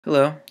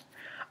Hello.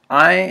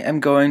 I am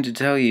going to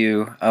tell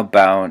you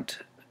about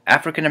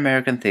African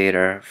American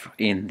theater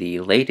in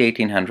the late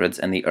 1800s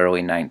and the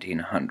early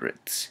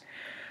 1900s.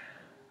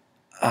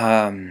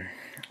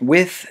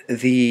 With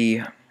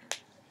the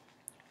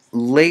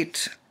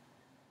late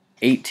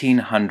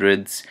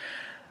 1800s,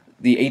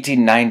 the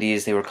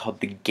 1890s, they were called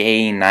the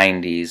gay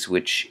 90s,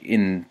 which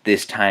in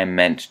this time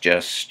meant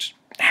just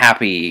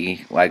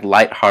happy, like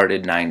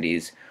light-hearted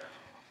 90s.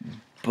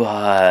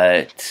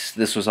 But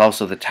this was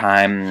also the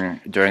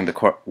time during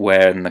the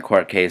when the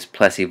court case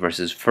Plessy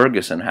versus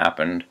Ferguson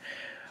happened,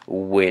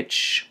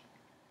 which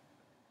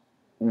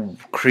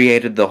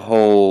created the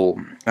whole,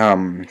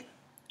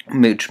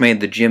 which made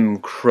the Jim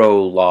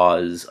Crow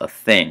laws a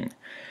thing,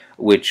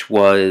 which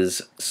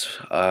was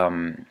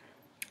the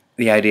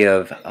idea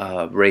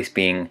of race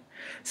being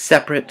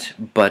separate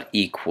but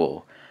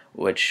equal,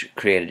 which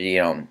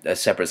created, a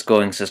separate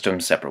schooling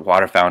system, separate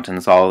water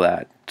fountains, all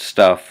that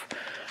stuff.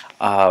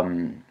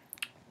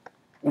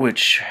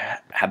 Which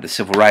had the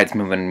civil rights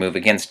movement move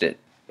against it.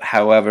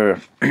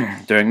 However,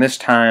 during this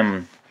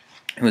time,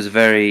 it was a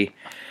very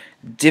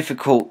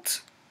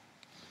difficult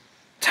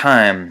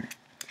time,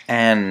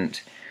 and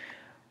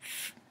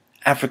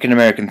African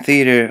American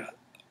theater,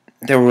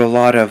 there were a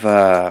lot of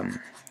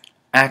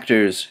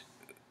actors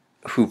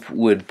who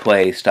would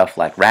play stuff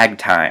like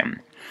ragtime,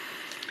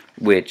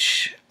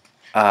 which,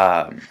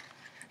 ragtime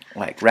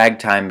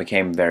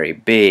became very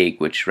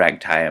big, which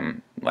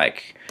ragtime,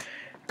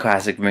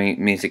 classic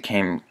music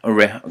came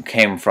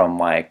from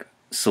like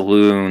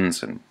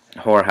saloons and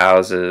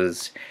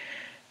whorehouses,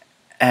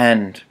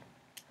 and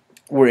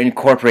were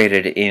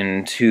incorporated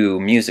into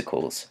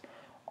musicals.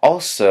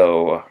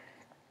 Also,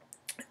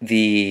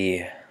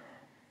 the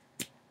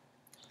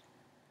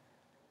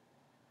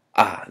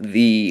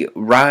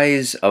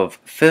rise of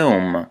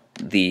film,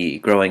 the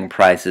growing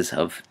prices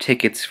of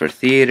tickets for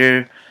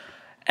theater,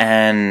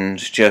 and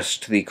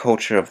just the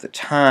culture of the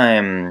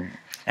time,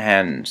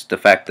 and the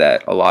fact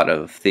that a lot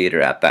of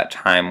theater at that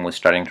time was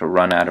starting to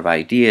run out of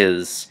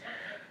ideas,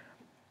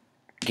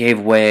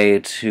 gave way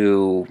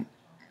to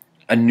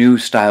a new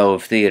style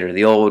of theater.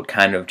 The old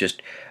kind of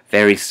just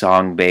very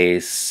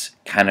song-based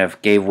kind of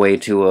gave way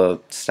to a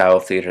style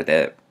of theater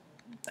that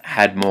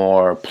had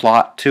more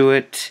plot to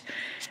it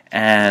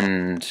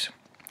and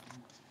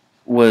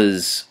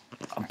was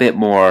a bit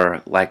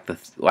more like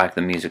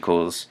the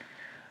musicals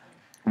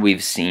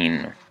we've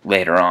seen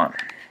later on.